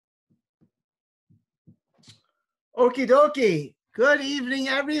Okie dokie. Good evening,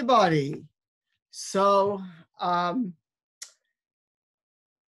 everybody. So, I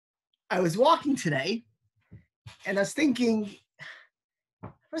was walking today, and I was thinking.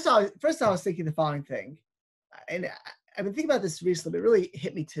 First, I was thinking the following thing, and I've been thinking about this recently. But it really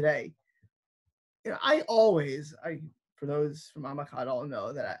hit me today. For those from Amakad, all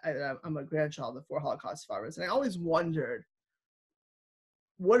know that I'm a grandchild of 4 Holocaust survivors, and I always wondered,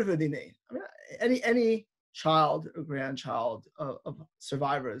 what if they made? I mean, any child or grandchild of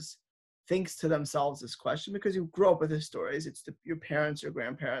survivors thinks to themselves this question because you grow up with the stories. It's your parents or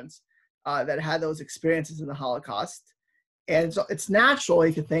grandparents that had those experiences in the Holocaust. And so it's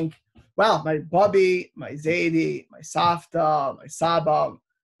naturally to think, well, my Bubby, my Zaidi, my Safta, my Saba,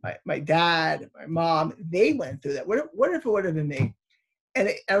 my dad, my mom, they went through that. What if it would have been me? And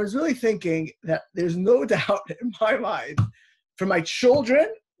I was really thinking that there's no doubt in my mind for my children,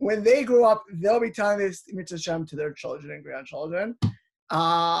 when they grow up, they'll be telling this Mitzvah Shem to their children and grandchildren.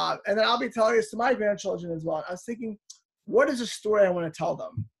 And then I'll be telling this to my grandchildren as well. I was thinking, what is a story I want to tell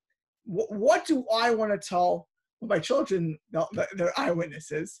them? What do I want to tell my children? They're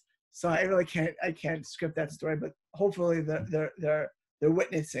eyewitnesses, so I really can't script that story, but hopefully they're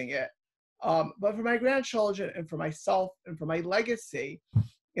witnessing it. But for my grandchildren and for myself and for my legacy,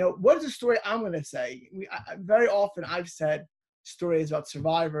 what is the story I'm going to say? Very often I've said stories about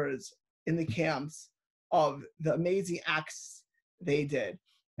survivors in the camps of the amazing acts they did.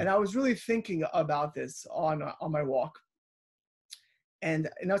 And I was really thinking about this on my walk. And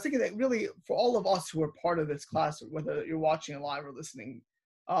I was thinking that really for all of us who are part of this class, whether you're watching live or listening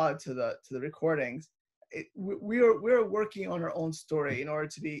to the recordings, we're working on our own story in order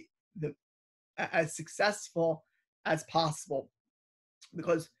to be as successful as possible.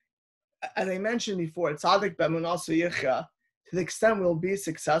 Because as I mentioned before, Tzaddik B'Emunah Yichya, to the extent we'll be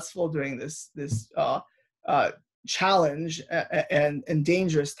successful during this challenge and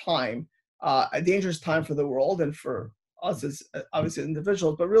dangerous time, a dangerous time for the world and for us as obviously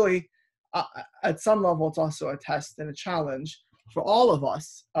individuals, but really at some level it's also a test and a challenge for all of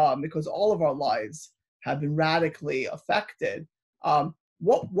us because all of our lives have been radically affected.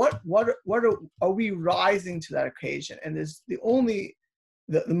 What are we rising to that occasion? And there's the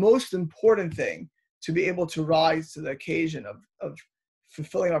most important thing to be able to rise to the occasion of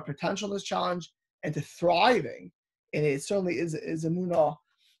fulfilling our potential in this challenge and to thriving. And it certainly is emunah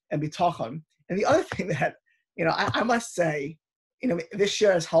and bitachon. And the other thing that, I must say, this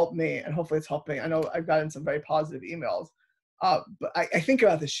year has helped me, and hopefully it's helping. I know I've gotten some very positive emails, but I think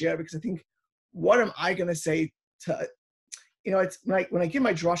about this year because I think, what am I going to say to, it's when I give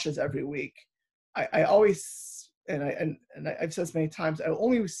my drushes every week, I always, and I've said this many times, I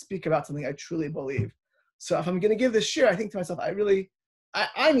only speak about something I truly believe. So if I'm going to give this share, I think to myself, I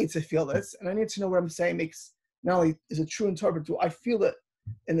need to feel this, and I need to know what I'm saying makes, not only is it true and true, but do I feel it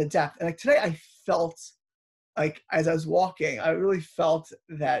in the depth. And today I felt like, as I was walking, I really felt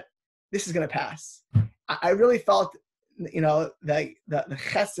that this is going to pass. I really felt, the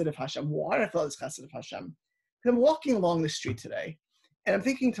chesed of Hashem. Why did I feel this chesed of Hashem? Because I'm walking along the street today, and I'm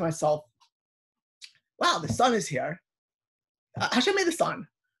thinking to myself, wow, the sun is here. Hashem made the sun.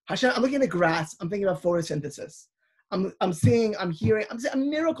 Hashem, I'm looking at the grass. I'm thinking about photosynthesis. I'm seeing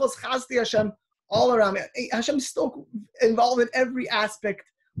miracles, chesed Hashem, all around me. Hashem's still involved in every aspect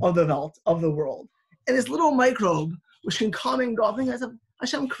of the world. And this little microbe, which can come and go, I think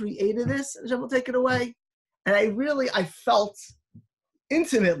Hashem created this, Hashem will take it away. And I felt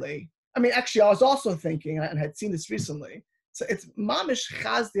intimately, actually, I was also thinking, and I had seen this recently, so it's mamish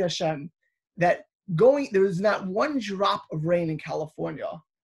chesed Hashem, that there was not one drop of rain in California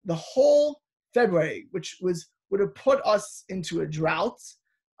the whole February, which would have put us into a drought.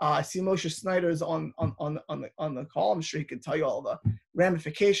 I see Moshe Snyder's on the call. I'm sure he can tell you all the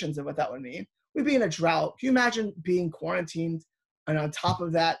ramifications of what that would mean. We'd be in a drought. Can you imagine being quarantined and on top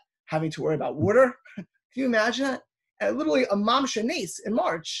of that having to worry about water? Can you imagine that? And literally a mam shanis in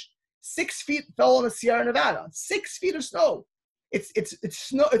March, 6 feet fell on the Sierra Nevada. 6 feet of snow. It's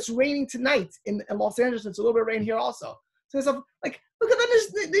snow. It's raining tonight in Los Angeles. It's a little bit of rain here also. So it's like, look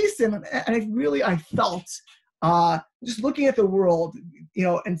at these things. And I felt just looking at the world,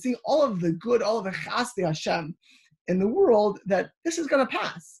 and seeing all of the good, all of the chesed Hashem in the world, that this is going to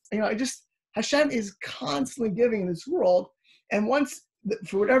pass. Hashem is constantly giving in this world, and once,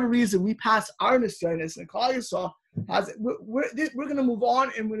 for whatever reason, we pass our nisyonos and Klal Yisrael, we're going to move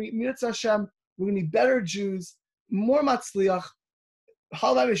on, and when we meet Hashem, we're going to be better Jews, more matzliach.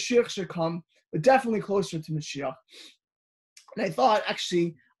 Halal Mashiach should come, but definitely closer to Mashiach. And I thought,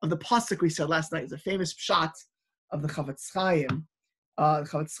 actually, of the pasuk we said last night, is a famous shot of the Chavetz Chaim.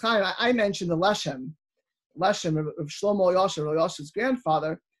 I mentioned the Leshem, Leshem of Shlomo Yosher's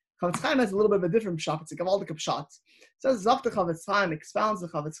grandfather, Chavetz Chaim has a little bit of a different pshat. It's a Gavaldik pshat. It says Zok the Chavetz Chaim expounds the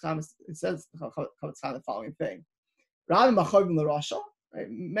Chavetz Chaim. It says the Chavetz Chaim the following thing: Rabbi Machovim l'Rasha, right?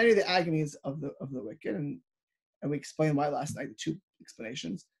 Many of the agonies of the wicked, and we explained why last night. The two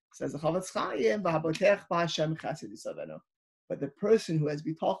explanations. It says the Chavetz Chaim v'habotech b'Hashem chesed yisavenu. But the person who has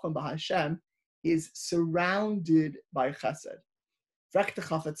bitachon b'Hashem is surrounded by chesed. Ask the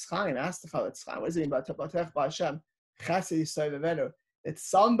Chavetz Chaim, what does it mean by Tabbatech B'Hashem? Chesed Yisavenu. It's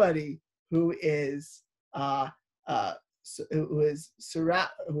somebody who is bitachon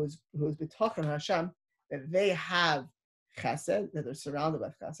Hashem, that they have chesed, that they're surrounded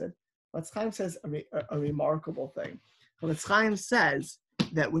by chesed. Chavetz Chaim says a remarkable thing. Chavetz Chaim says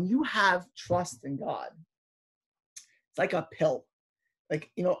that when you have trust in God, it's like a pill. Like,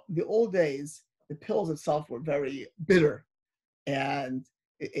 the old days, the pills itself were very bitter. And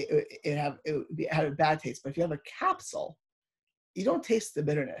it had a bad taste. But if you have a capsule, you don't taste the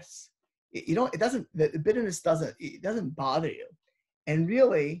bitterness. The bitterness doesn't bother you. And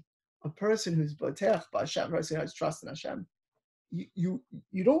really, a person who's botech b'Hashem, a person who has trust in Hashem, you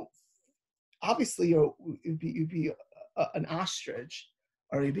don't, obviously you'd be an ostrich,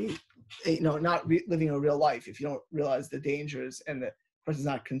 or you'd be not living a real life if you don't realize the dangers and the person's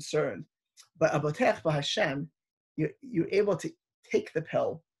not concerned. But a botech b'Hashem, you're able to take the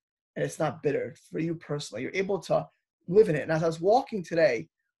pill, and it's not bitter for you personally. You're able to live in it. And as I was walking today,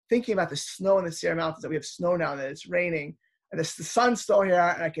 thinking about the snow in the Sierra Mountains, that we have snow now, that it's raining, and the sun's still here,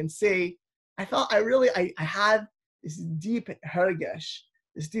 and I can see, I felt I had this deep hergesh,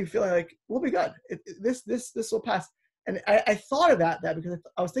 this deep feeling like, we'll be good. This will pass. And I thought about that because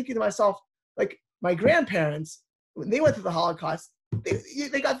I was thinking to myself, like, my grandparents, when they went through the Holocaust,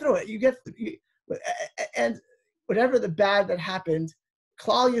 they got through it. And whatever the bad that happened,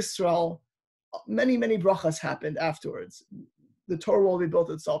 Klal Yisrael, many, many brachas happened afterwards. The Torah will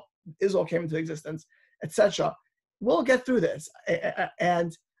rebuilt itself. Israel came into existence, etc. We'll get through this.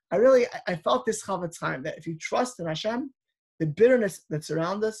 And I felt this Chavetz Chaim, that if you trust in Hashem, the bitterness that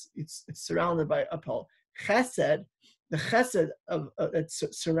surrounds us, it's surrounded by a pill. Chesed, the chesed that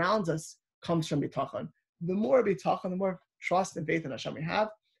surrounds us comes from bitachon. The more bitachon, the more trust and faith in Hashem we have,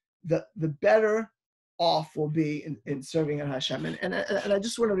 the better off will be in serving in Hashem. And I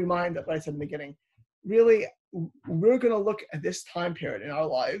just want to remind what I said in the beginning. Really, we're going to look at this time period in our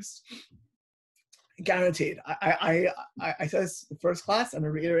lives, guaranteed. I said this the first class, I'm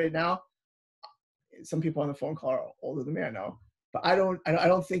going to reiterate it now. Some people on the phone call are older than me, I know. But I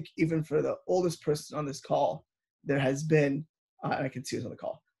don't think even for the oldest person on this call, there has been, and I can see who's on the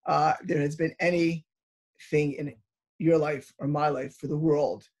call, there has been anything in your life or my life for the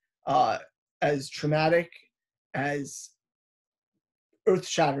world as traumatic, as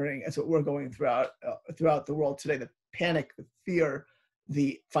earth-shattering as what we're going throughout the world today. The panic, the fear,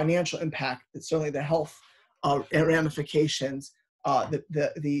 the financial impact, certainly the health ramifications,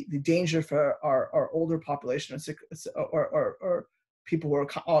 the danger for our older population, or people who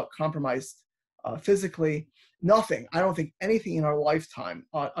are compromised physically. Nothing. I don't think anything in our lifetime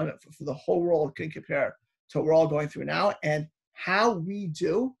for the whole world can compare to what we're all going through now. And how we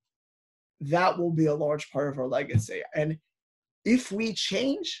do, that will be a large part of our legacy. And if we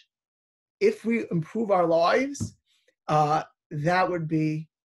change, if we improve our lives, that would be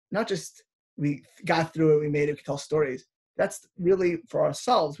not just we got through it, we made it, we can tell stories. That's really for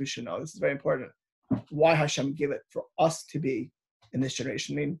ourselves, we should know. This is very important. Why Hashem gave it for us to be in this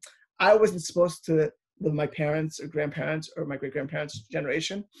generation. I mean, I wasn't supposed to live with my parents or grandparents or my great-grandparents'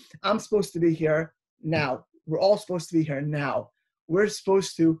 generation. I'm supposed to be here now. We're all supposed to be here now. We're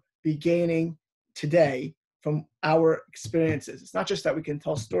supposed to be gaining today from our experiences. It's not just that we can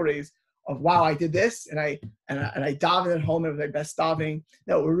tell stories of, wow, I did this and I davened at home, it was my best davening.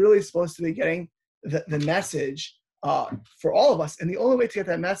 No, we're really supposed to be getting the message for all of us. And the only way to get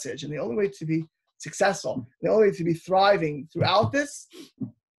that message, and the only way to be successful, the only way to be thriving throughout this,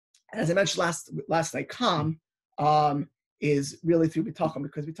 as I mentioned last night, is really through Bitachon,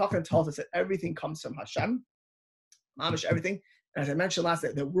 because Bitachon tells us that everything comes from Hashem, mamish everything. And as I mentioned last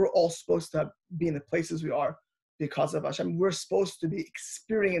night, that we're all supposed to be in the places we are because of Hashem. We're supposed to be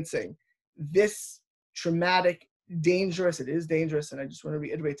experiencing this traumatic, dangerous, it is dangerous, and I just want to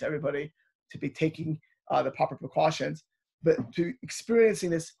reiterate to everybody to be taking the proper precautions, but to experiencing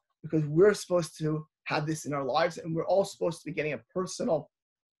this because we're supposed to have this in our lives, and we're all supposed to be getting a personal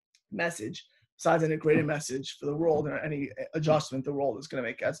message, besides an integrated message for the world and any adjustment the world is going to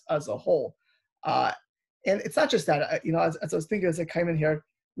make as a whole. And it's not just that, as I was thinking as I came in here,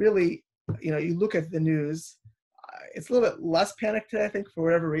 really, you look at the news, it's a little bit less panic today, I think, for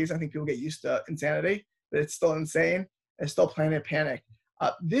whatever reason. I think people get used to insanity. but it's still insane. It's still Planet Panic.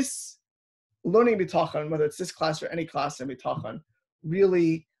 This learning bitachon, whether it's this class or any class in bitachon,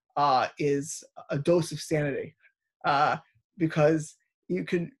 really is a dose of sanity, because you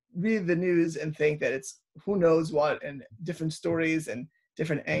can read the news and think that it's who knows what and different stories and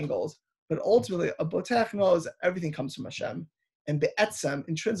different angles, but ultimately a botech knows everything comes from Hashem, and be'etzem,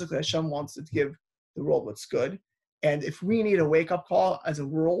 intrinsically Hashem wants to give the world what's good. And if we need a wake-up call as a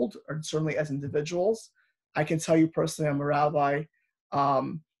world, or certainly as individuals, I can tell you personally, I'm a rabbi.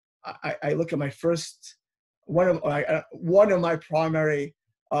 I look at my first, one of my primary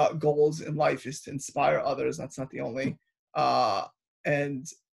goals in life is to inspire others. That's not the only. And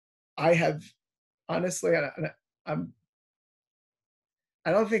I have, honestly, I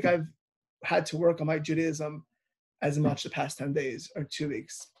don't think I've had to work on my Judaism as much the past 10 days or 2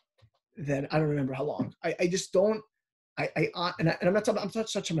 weeks than I don't remember how long. I just don't. And I'm not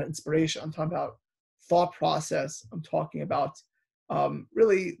talking about inspiration. I'm talking about thought process. I'm talking about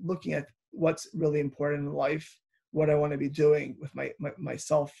really looking at what's really important in life, what I want to be doing with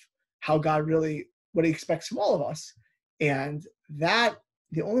myself, how God really, what he expects from all of us. And that,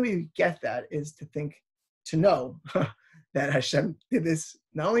 the only way you get that is to know that Hashem did this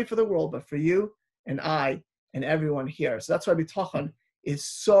not only for the world, but for you and I and everyone here. So that's why bitachon is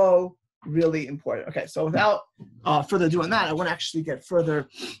so really important. Okay, so without further ado on that, I want to actually get further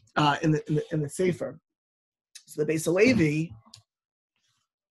in the Sefer. So the Beis Halevi,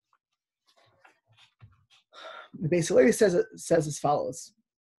 says as follows.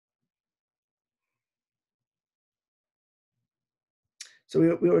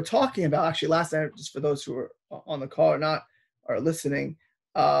 So we were talking about, actually last night, just for those who are on the call or not, or listening,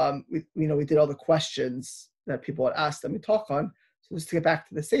 we did all the questions that people had asked them to talk on. So just to get back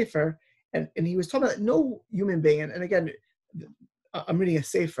to the Sefer, and he was talking about that no human being, and again, I'm reading a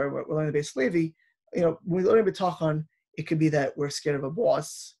Sefer, we're learning the Beis Halevi, when we learn bitachon, it could be that we're scared of a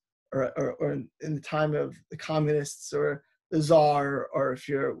boss, or in the time of the communists or the Tsar, or if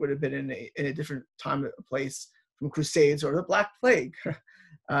you would have been in a different time or place, from Crusades or the Black Plague.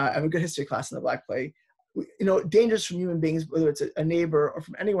 I have a good history class in the Black Plague. Dangers from human beings, whether it's a neighbor or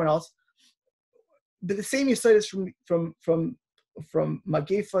from anyone else. But the same you said is from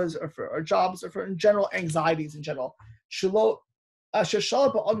magifas, or for our jobs, or for in general anxieties in general. There's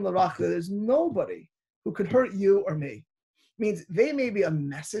nobody who could hurt you or me. Means they may be a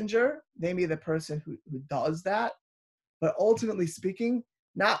messenger, they may be the person who does that, but ultimately speaking,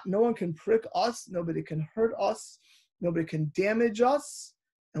 no one can prick us, nobody can hurt us, nobody can damage us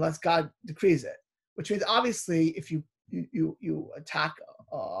unless God decrees it. Which means obviously, if you attack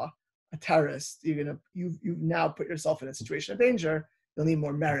a terrorist, you've now put yourself in a situation of danger. You'll need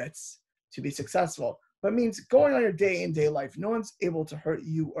more merits to be successful. But it means going on your day-in-day life, no one's able to hurt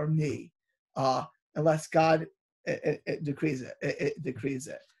you or me unless God decrees it. It decrees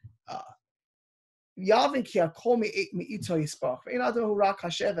it.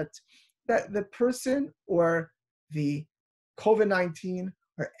 That the person or the COVID-19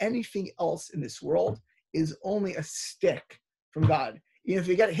 or anything else in this world is only a stick from God. If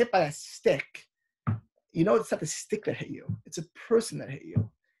you get hit by a stick, it's not the stick that hit you, it's a person that hit you.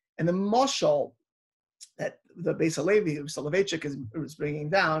 And the mashal that the Beis Halevi, Soloveitchik is bringing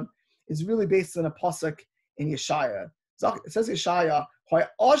down, is really based on a pasuk in Yeshaya. It says Yeshaya,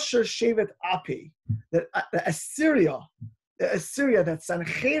 Asher Shevet Api, that Assyria, that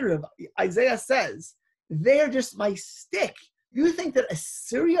Sancheriv, Isaiah says, they're just my stick. You think that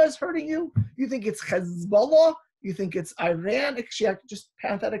Assyria is hurting you? You think it's Hezbollah? You think it's Iran? Actually, just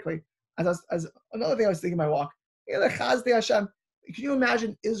parenthetically, as another thing I was thinking in my walk, can you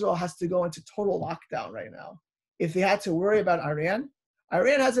imagine Israel has to go into total lockdown right now? If they had to worry about Iran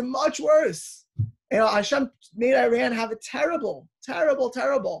has it much worse. Hashem made Iran have it terrible, terrible,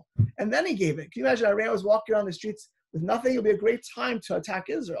 terrible. And then he gave it. Can you imagine Iran was walking around the streets with nothing? It would be a great time to attack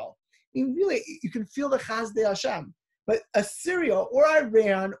Israel. Really, you can feel the Chazdei Hashem. But Assyria or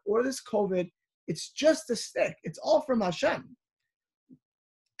Iran or this COVID, it's just a stick. It's all from Hashem.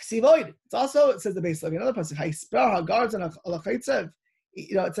 It's also, it says the Beis Halevi, another person, it's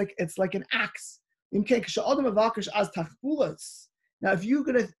like an axe. Now, if you're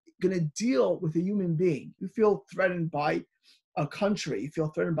gonna deal with a human being, you feel threatened by a country, you feel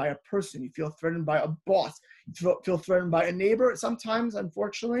threatened by a person, you feel threatened by a boss, you feel threatened by a neighbor. Sometimes,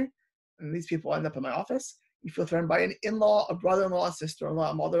 unfortunately, and these people end up in my office, you feel threatened by an in-law, a brother-in-law, a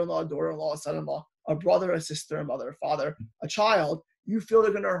sister-in-law, a mother-in-law, a daughter-in-law, a son-in-law, a brother, a sister, a mother, a father, a child. You feel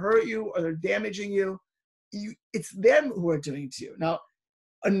they're going to hurt you or they're damaging you. It's them who are doing it to you. Now,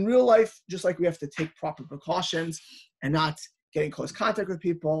 in real life, just like we have to take proper precautions and not get in close contact with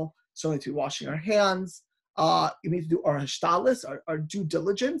people, certainly to washing our hands. We need to do our hashtalis, our due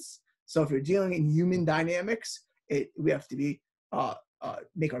diligence. So if you're dealing in human dynamics, we have to be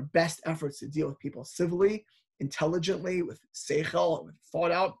make our best efforts to deal with people civilly, intelligently, with seichel, with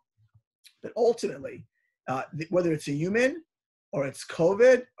thought out. But ultimately, whether it's a human or it's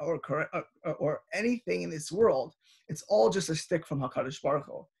COVID or anything in this world, it's all just a stick from HaKadosh Baruch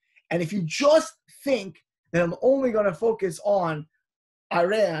Hu. And if you just think that I'm only going to focus on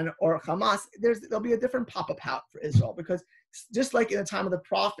Iran or Hamas, there'll be a different pop-up hat for Israel, because just like in the time of the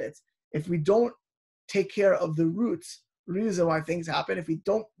prophets, if we don't take care of the reason why things happen, if we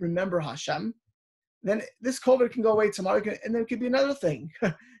don't remember Hashem, then this COVID can go away tomorrow, and there could be another thing.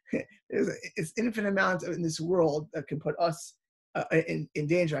 It's infinite amounts in this world that can put us in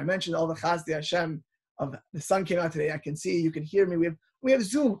danger. I mentioned all the Chasdei Hashem of the sun came out today. I can see, you can hear me. We have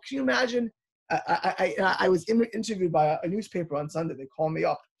Zoom. Can you imagine? I was interviewed by a newspaper on Sunday. They called me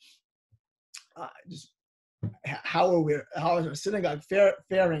up. How is our synagogue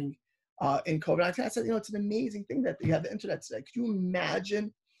faring in COVID? I said, it's an amazing thing that you have the internet today. Could you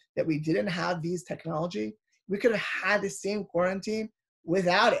imagine that we didn't have these technology? We could have had the same quarantine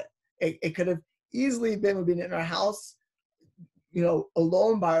without it. It could have easily been, we've been in our house,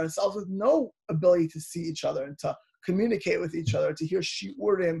 alone by ourselves with no ability to see each other and to communicate with each other, to hear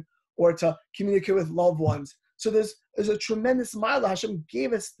shiurim, or to communicate with loved ones. So there's a tremendous mile that Hashem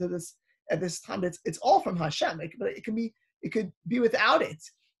gave us to this at this time. It's all from Hashem, but it could be without it.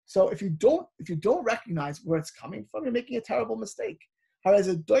 So if you don't recognize where it's coming from, you're making a terrible mistake. So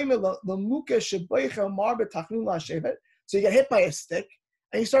you get hit by a stick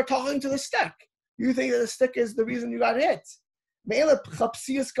and you start talking to the stick. You think that the stick is the reason you got hit.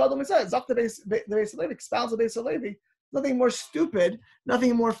 Expounds the Beis Halevi. Nothing more stupid,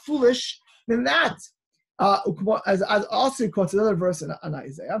 nothing more foolish than that. As also quotes another verse in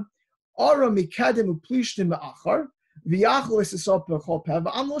Isaiah. Isaiah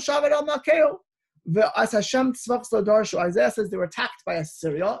says they were attacked by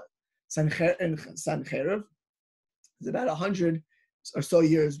Assyria, Sancherib. It's about 100 or so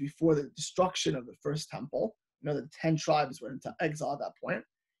years before the destruction of the first temple. The 10 tribes were into exile at that point.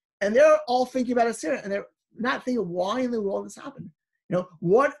 And they're all thinking about Assyria, and they're not thinking, why in the world this happened?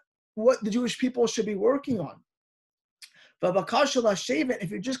 What the Jewish people should be working on.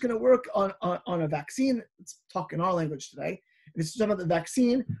 If you're just going to work on a vaccine, let's talk in our language today. If it's talking about the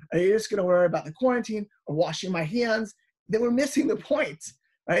vaccine, or you're just going to worry about the quarantine or washing my hands, then we're missing the point,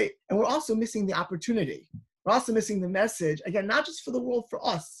 right? And we're also missing the opportunity. We're also missing the message, again, not just for the world, for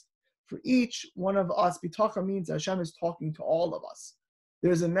us. For each one of us, Bitachon means Hashem is talking to all of us.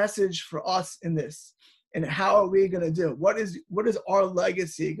 There's a message for us in this. And how are we going to do? What is our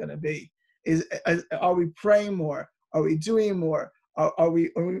legacy going to be? Are we praying more? Are we doing more? Are we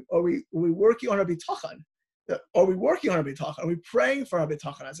working on our bitachon? Are we working on our bitachon? Are we praying for our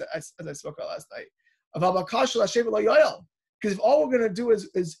bitachon? As I spoke about last night. Because if all we're going to do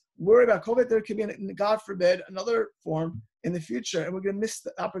is worry about COVID, there could be, God forbid, another form in the future, and we're going to miss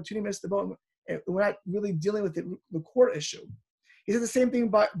the opportunity, miss the boat. And we're not really dealing with the core issue. He said the same thing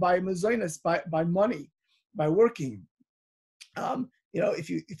by mazonos, by money, by working. If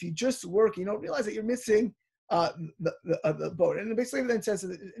you just work, you don't realize that you're missing the boat. And basically, then says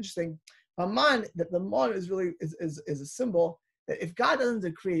it's interesting. Haman, that the mon is really is a symbol that if God doesn't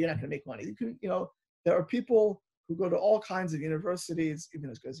decree, you're not going to make money. There are people who go to all kinds of universities, even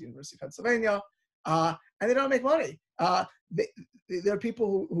as good as the University of Pennsylvania, and they don't make money. There are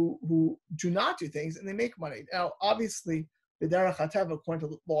people who do not do things and they make money. Now, obviously, the derech hateva, according to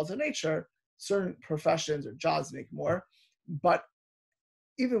the laws of nature, certain professions or jobs make more. But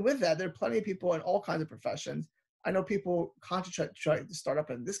even with that, there are plenty of people in all kinds of professions. I know people concentrate trying to start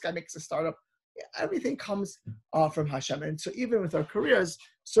up, and this guy makes a startup. Everything comes from Hashem. And so even with our careers,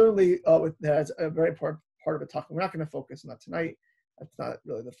 certainly there's a very important part of it. We're not going to focus on that tonight. That's not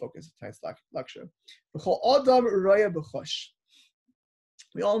really the focus of tonight's lecture. We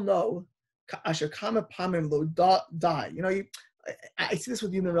all know, I see this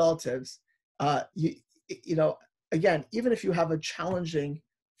with human relatives. Again, even if you have a challenging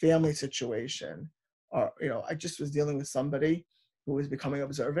family situation, or I just was dealing with somebody who was becoming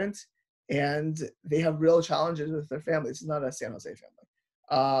observant, and they have real challenges with their family. This is not a San Jose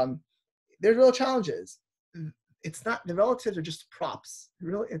family. There's real challenges. It's not, the relatives are just props.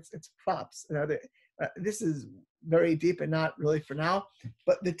 Really, it's props. This is very deep and not really for now,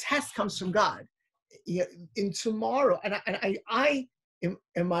 but the test comes from God. In tomorrow, and I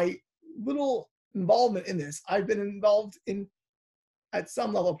in my little involvement in this, I've been involved in, at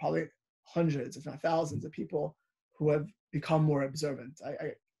some level, probably hundreds, if not thousands, of people who have become more observant.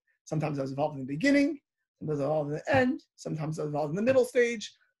 Sometimes I was involved in the beginning, sometimes I was involved in the end, sometimes I was involved in the middle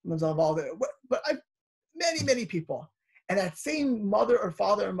stage, sometimes I was involved in, but many people. And that same mother or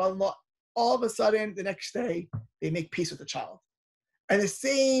father or mother-in-law, all of a sudden, the next day, they make peace with the child. And the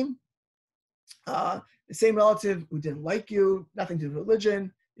same relative who didn't like you, nothing to do with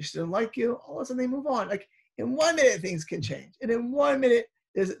religion, they just didn't like you, all of a sudden they move on. Like in 1 minute, things can change. And in 1 minute,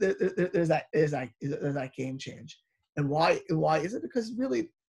 there's that game change. And why is it? Because really,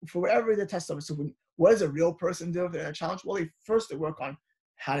 for whatever the test of, so what does a real person do if they're in a challenge? Well, they work on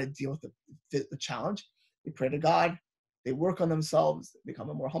how to deal with the challenge. They pray to God. They work on themselves, become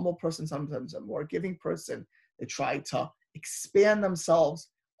a more humble person, sometimes a more giving person. They try to expand themselves.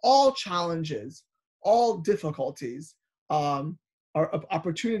 All challenges, all difficulties are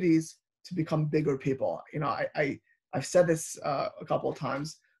opportunities to become bigger people. You know, I've said this a couple of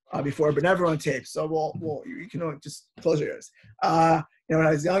times before, but never on tape. So you can just close your ears. When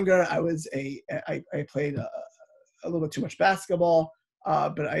I was younger, I played a little bit too much basketball,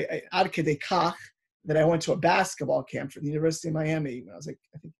 but I ad kedei kach that I went to a basketball camp for the University of Miami when I was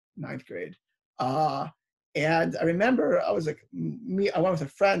I think 9th grade. And I remember I went with a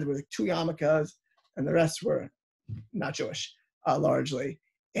friend. There were 2 yarmulkes, and the rest were not Jewish, largely.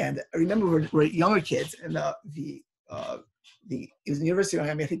 And I remember we're younger kids, and it was the University of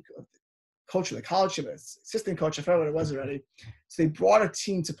Miami. I think the coach of the college team, assistant coach, I forgot what it was already. So they brought a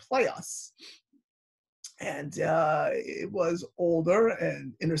team to play us, and it was older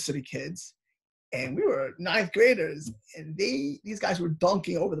and inner city kids. And we were 9th graders, and these guys were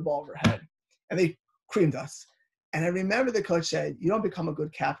dunking over the ball overhead, and they creamed us. And I remember the coach said, "You don't become a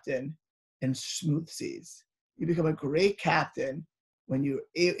good captain in smooth seas. You become a great captain when you're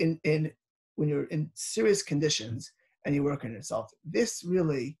in serious conditions and you work on yourself." This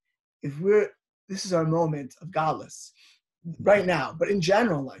really, this is our moment of godless right now, but in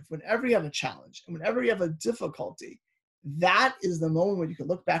general life, whenever you have a challenge and whenever you have a difficulty, that is the moment where you can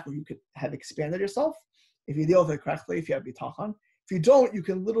look back where you could have expanded yourself. If you deal with it correctly, if you have bitachon. If you don't, you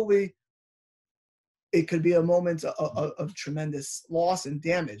can literally, it could be a moment of tremendous loss and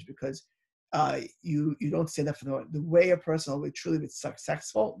damage because you don't stand up for the way a person will truly be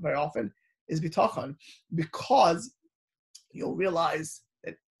successful very often is bitachon, because you'll realize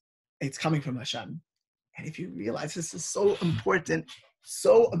that it's coming from Hashem. And if you realize this is so important,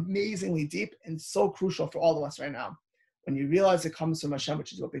 so amazingly deep, and so crucial for all of us right now, when you realize it comes from Hashem,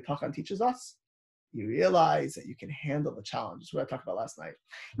 which is what bitachon teaches us, you realize that you can handle the challenge. That's what I talked about last night.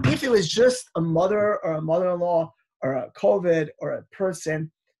 If it was just a mother or a mother-in-law or a COVID or a person,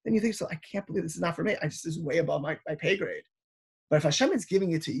 then you think, so I can't believe this is not for me. This is way above my pay grade. But if Hashem is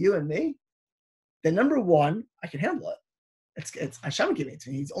giving it to you and me, then number one, I can handle it. It's Hashem giving it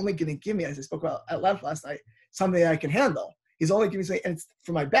to me. He's only going to give me, as I spoke about at length last night, something that I can handle. He's only giving me something, and it's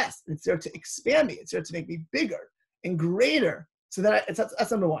for my best. It's there to expand me. It's there to make me bigger and greater. So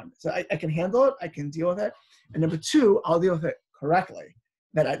that's number one. So I can handle it. I can deal with it. And number two, I'll deal with it correctly.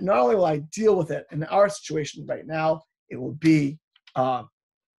 That not only will I deal with it in our situation right now, it will be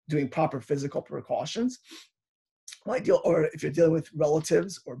doing proper physical precautions. Or if you're dealing with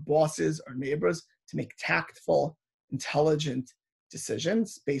relatives or bosses or neighbors, to make tactful, intelligent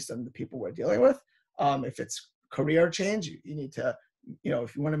decisions based on the people we're dealing with. If it's career change, you need to,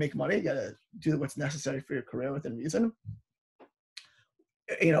 if you want to make money, you got to do what's necessary for your career within reason.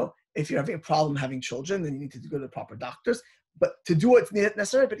 If you're having a problem having children, then you need to go to the proper doctors. But to do what's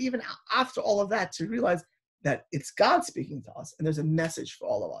necessary, but even after all of that, to realize that it's God speaking to us, and there's a message for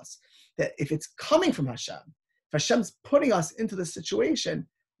all of us. That if it's coming from Hashem, if Hashem's putting us into the situation,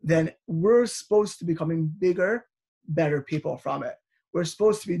 then we're supposed to be becoming bigger, better people from it. We're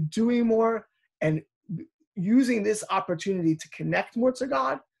supposed to be doing more and using this opportunity to connect more to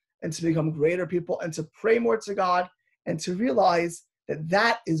God and to become greater people and to pray more to God and to realize that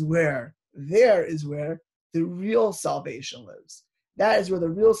there is where the real salvation lives. That is where the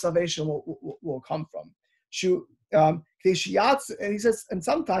real salvation will come from. And he says, and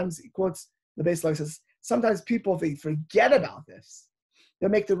sometimes, he quotes the base line, says, sometimes people, if they forget about this, they'll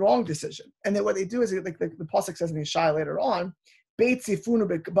make the wrong decision. And then what they do is, like the Pasuk says in Yeshaya later on, they think they're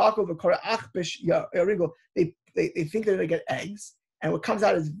going to get eggs, and what comes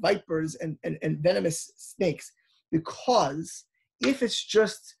out is vipers and venomous snakes, because if it's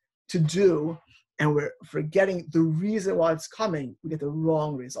just to do, and we're forgetting the reason why it's coming, we get the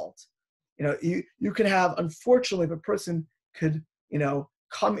wrong result. You can have, unfortunately, if a person could,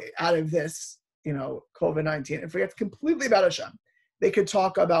 come out of this, COVID-19 and forget completely about Hashem. They could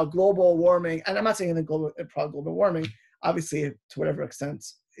talk about global warming, and I'm not saying global warming. Obviously, to whatever extent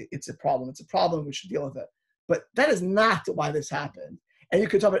it's a problem. It's a problem. We should deal with it. But that is not why this happened. And you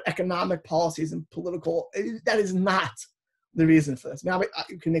could talk about economic policies and political. That is not the reason for this. Now we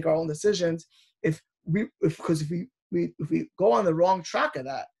can make our own decisions if we go on the wrong track of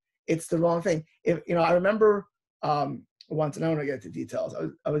that, it's the wrong thing. I remember once, and I don't want to get into details.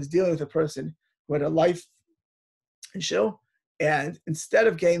 I was dealing with a person who had a life issue, and instead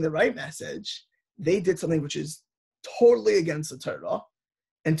of getting the right message, they did something which is totally against the Torah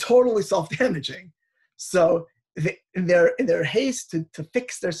and totally self-damaging. So in their haste to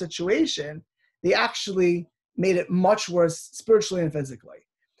fix their situation, they actually made it much worse spiritually and physically.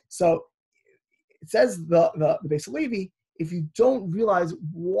 So it says the Beis Levi, if you don't realize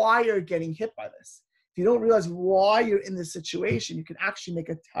why you're getting hit by this, if you don't realize why you're in this situation, you can actually make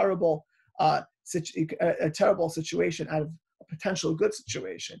a terrible situation out of a potential good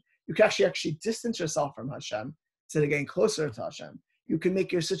situation. You can actually distance yourself from Hashem instead of getting closer to Hashem. You can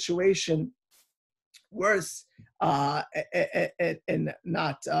make your situation worse and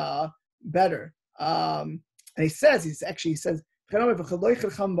not better. And he says, if you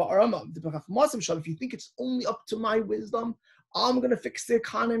think it's only up to my wisdom, I'm going to fix the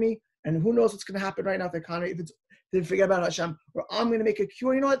economy, and who knows what's going to happen right now with the economy, then forget about Hashem, or I'm going to make a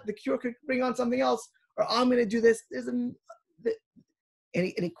cure. You know what? The cure could bring on something else, or I'm going to do this. And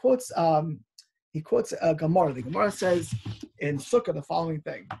he quotes Gemara. The Gemara says in Sukkah the following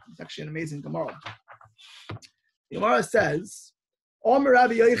thing. It's actually an amazing Gemara. The Gemara says, Omer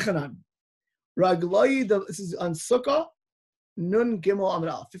Rabbi Yochanan, Raglai, this is on Sukkah, Nun Gimel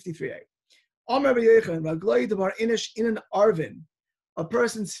Amral, 53a. Omer Rabbi Yochanan, Raglai Dabar Inish in an Arvin. A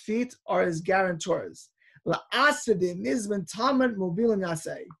person's feet are his guarantors. La'aseh mizman taman mobilim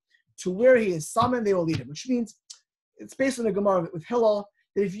yaseh. To where he is summoned, they will lead him. Which means, it's based on the Gemara with Hillel,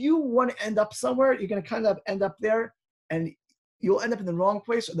 that if you want to end up somewhere, you're going to kind of end up there, and you'll end up in the wrong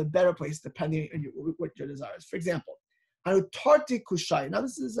place or the better place, depending on what your desire is. For example, Hanutarti Kushai. Now,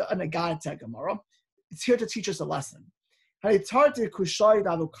 this is an Agadata Gemara. It's here to teach us a lesson. Hanutarti Kushai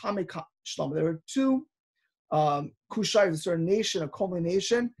Davukame Shlomo. There were two Kushai, a certain nation, a Komli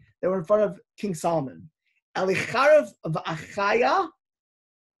nation, that were in front of King Solomon. Elicharav of Achaya,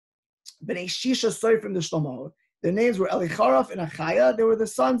 Bnei Shisha Soy from the Shlomo. Their names were Elicharaf and Achaya. They were the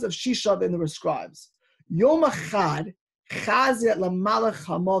sons of Shisha, and they were scribes. Yom Achad, Chazet Lamalach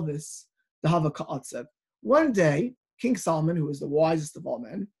Hamovis, the Havaka'atzev. One day, King Solomon, who was the wisest of all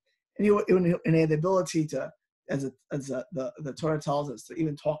men, and he had the ability to, as the Torah tells us, to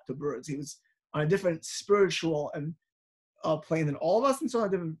even talk to birds. He was on a different spiritual and plane than all of us, and so on a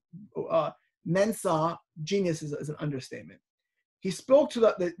different mensa, genius is an understatement. He spoke to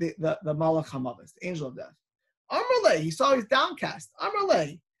the Malach Hamavis, the angel of death. Amrle, he saw he's downcast.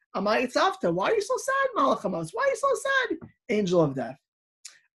 Amrle, Amai Tzavta, why are you so sad, Malach Hamavis? Why are you so sad, angel of death?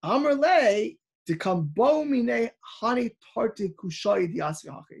 Amrle, to come bo mine hani tarti kushai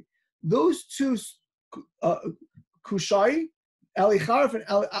diasvihachi. Those two kushai, Elicharf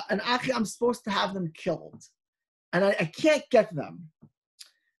and Achi, I'm supposed to have them killed, and I can't get them.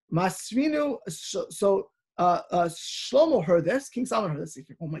 Masvinu, so Shlomo heard this. King Solomon heard this. He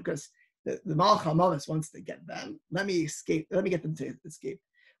said, oh my goodness, the Malach HaMavis wants to get them. Let me escape. Let me get them to escape.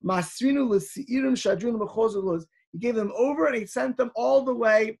 Masvinu l'seirim shadrun l'mechoz Luz. He gave them over, and he sent them all the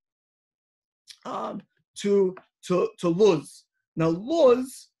way to Luz. Now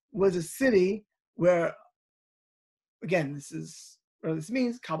Luz was a city where, again, this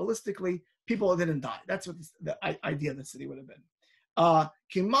means kabbalistically people didn't die. That's what the idea of the city would have been.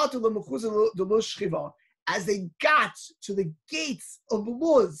 As they got to the gates of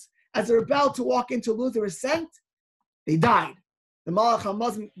Luz, as they're about to walk into Luz, they were sent, they died. The Malach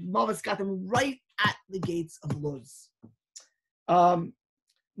HaMavis got them right at the gates of Luz. The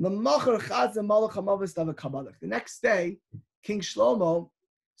next day, King Shlomo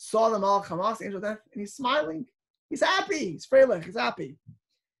saw the Malach HaMavis, angel of death, and he's smiling. He's happy. He's freilich. He's happy.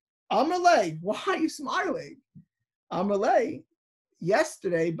 Amrlei, why are you smiling? Amrlei,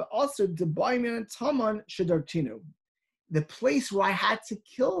 yesterday, but also Debayman and Taman Shadartinu. The place where I had to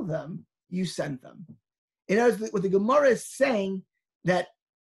kill them, you sent them. In other words, what the Gemara is saying, that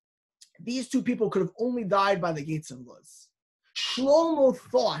these two people could have only died by the gates of Luz. Shlomo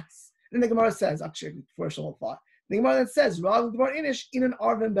thought, and the Gemara says, actually, before Shlomo thought, the Gemara then says, and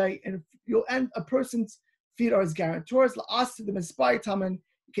you'll end a person's feet are his guarantors, you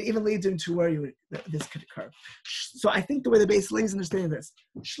can even lead them to where this could occur. So I think the way the base ladies understand this,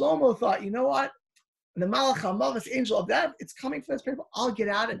 Shlomo thought, you know what? The Malach HaMavis, angel of death, it's coming for this people. I'll get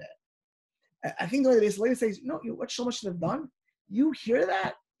out of it. I think the way the base ladies says, you know what Shlomo should have done? You hear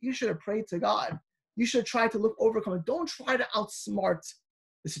that? You should have prayed to God. You should try to overcome it. Don't try to outsmart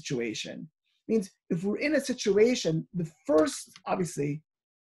the situation. Means if we're in a situation, the first, obviously,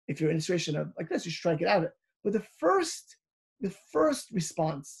 if you're in a situation of like this, you should try to get out of it. But the first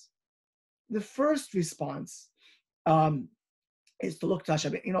response is to look to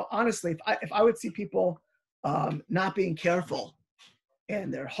Hashem. Honestly, if I would see people not being careful,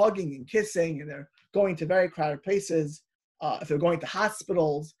 and they're hugging and kissing, and they're going to very crowded places, if they're going to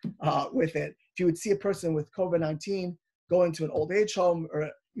hospitals with it, if you would see a person with COVID-19 going to an old age home, or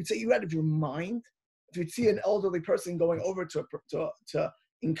you'd say you're out of your mind. If you'd see an elderly person going over to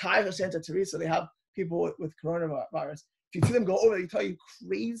in Cairo or Santa Teresa, they have people with coronavirus. If you see them go over, you tell you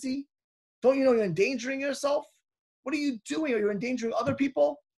crazy. Don't you know you're endangering yourself? What are you doing? Are you endangering other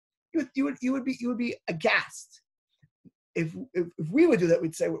people? You would be aghast. If we would do that,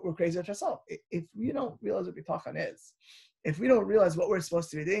 we'd say we're crazy at ourselves. If we don't realize what bitachon is, if we don't realize what we're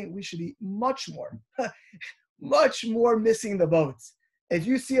supposed to be doing, we should be much more missing the boats. If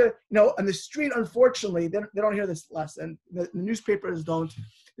you see on the street, unfortunately, they don't hear this lesson. The newspapers don't.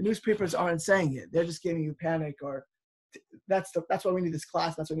 The newspapers aren't saying it. They're just giving you panic, or that's why we need this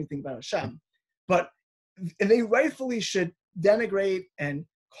class. That's why we need to think about Hashem. And they rightfully should denigrate and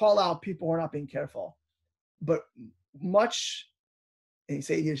call out people who are not being careful. But much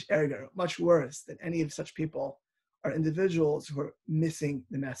worse than any of such people are individuals who are missing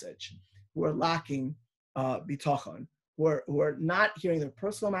the message, who are lacking bitachon, who are not hearing their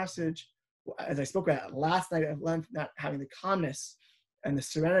personal message. As I spoke about last night at length, not having the calmness and the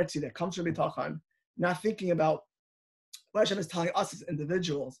serenity that comes from bitachon, not thinking about what Hashem is telling us as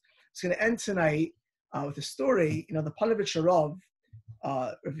individuals. It's going to end tonight with a story. The Panovich Rav,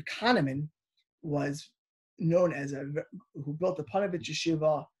 Rav Kahneman, was known as who built the Panovich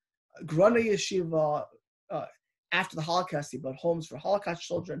Yeshiva, Grana Yeshiva. After the Holocaust, he built homes for Holocaust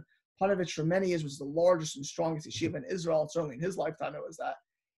children. Panovich for many years was the largest and strongest yeshiva in Israel. Certainly in his lifetime, it was that.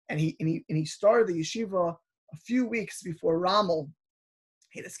 And he started the yeshiva a few weeks before Rommel.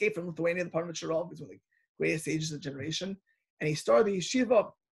 He had escaped from Lithuania. The Panovich Rav was one of the greatest sages of the generation. And he started the yeshiva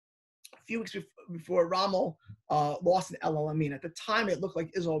a few weeks before Rommel lost in El Alamein. At the time, it looked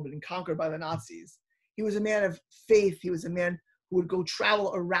like Israel had been conquered by the Nazis. He was a man of faith. He was a man who would go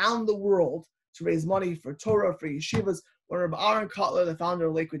travel around the world to raise money for Torah, for yeshivas. When Rabbi Aaron Kotler, the founder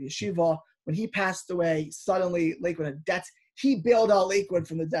of Lakewood Yeshiva, when he passed away, suddenly Lakewood had debts. He bailed out Lakewood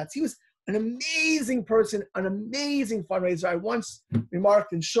from the debts. He was an amazing person, an amazing fundraiser. I once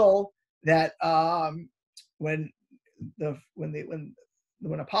remarked in Shul that when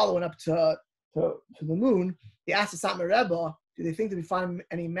Apollo went up to the moon, he asked the Satmar Rebbe, "Do they think that we find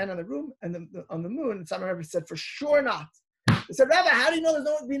any men on the moon?" And on the moon, and Satmar Rebbe said, "For sure not." They said, "Rebbe, how do you know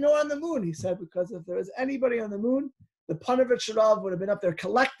there's no one on the moon?" He said, "Because if there was anybody on the moon, the Panovich Rav would have been up there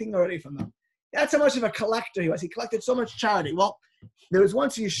collecting already from them." That's how much of a collector he was. He collected so much charity. Well, there was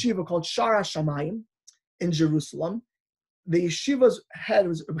once a yeshiva called Shara Shamayim in Jerusalem. The yeshiva's head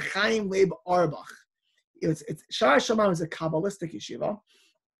was Reb Chaim Leib Auerbach. Shara Shamayim was a Kabbalistic yeshiva.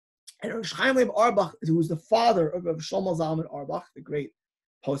 And Reb Chaim Leib Auerbach, who was the father of Reb Shlomo Zalman Auerbach, the great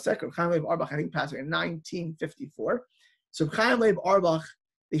posek, Reb Chaim Leib Auerbach, I think, passed away in 1954. So Reb Chaim Leib Auerbach,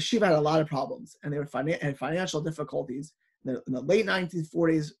 the yeshiva had a lot of problems, and they had financial difficulties. In the late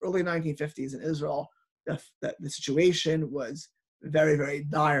 1940s, early 1950s in Israel, the situation was very, very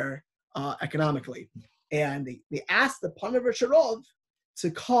dire economically. And they asked the Panovich Rav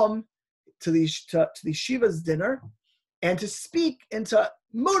to come to the yeshiva's dinner and to speak and to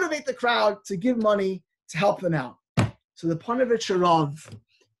motivate the crowd to give money to help them out. So the Panovich Rav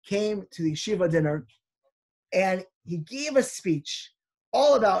came to the yeshiva dinner, and he gave a speech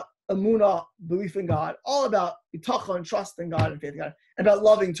all about emunah, belief in God, all about bitachon, trust in God and faith in God, and about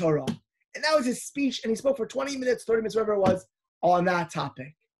loving Torah. And that was his speech, and he spoke for 20 minutes, 30 minutes, whatever it was, on that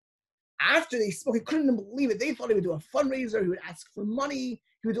topic. After they spoke, he couldn't believe it. They thought he would do a fundraiser, he would ask for money,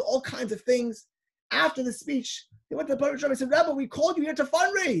 he would do all kinds of things. After the speech, they went to the Panovich Rav and said, "Rebbe, we called you here to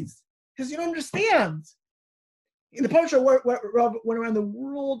fundraise, because you don't understand." And the Panovich Rav went around the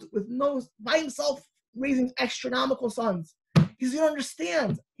world by himself, raising astronomical sums. He says, "You don't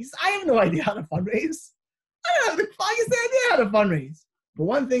understand." He says, "I have no idea how to fundraise. I don't have the foggiest idea how to fundraise. But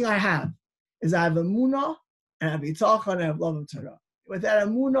one thing I have is I have emunah, and I have bitachon, and I have love of Torah. With that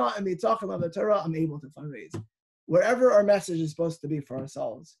emunah and bitachon, love of Torah, I'm able to fundraise. Wherever our message is supposed to be for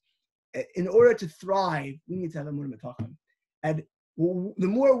ourselves, in order to thrive, we need to have emunah bitachon. And the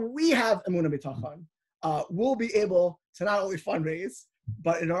more we have emunah bitachon, we'll be able to not only fundraise,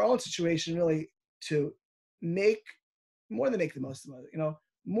 but in our own situation, really to more than make the most of it,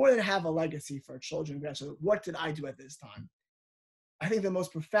 more than have a legacy for our children. So what did I do at this time? I think the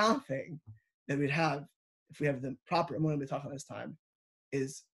most profound thing that we'd have, if we have the proper emunah bitachon this time,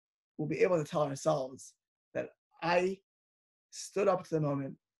 is we'll be able to tell ourselves that I stood up to the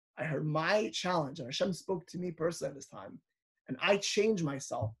moment. I heard my challenge, and Hashem spoke to me personally at this time, and I changed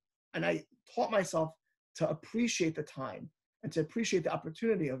myself, and I taught myself to appreciate the time and to appreciate the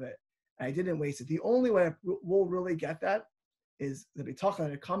opportunity of it. And I didn't waste it. The only way we'll really get that is the bitachon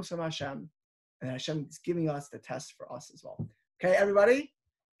that it comes from Hashem, and Hashem is giving us the test for us as well. Okay, everybody,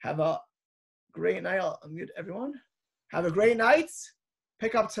 have a great night. I'll unmute everyone. Have a great night.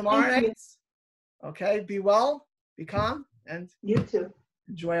 Pick up tomorrow night. Okay, be well, be calm, and you too.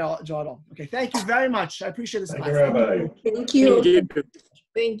 Enjoy it all. Okay, thank you very much. I appreciate this. Thank you, Rabbi. Thank you. Thank you.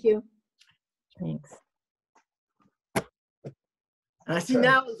 Thank you. Thanks. And I see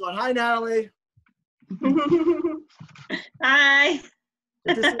Natalie's on. Hi, Natalie. Hi.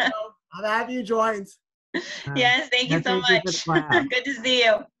 Good to see you. I'm happy you joined. Yes, thank you so thank you for the much. class. Good to see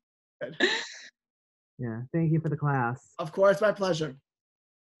you. Yeah, thank you for the class. Of course, my pleasure.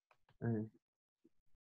 All right.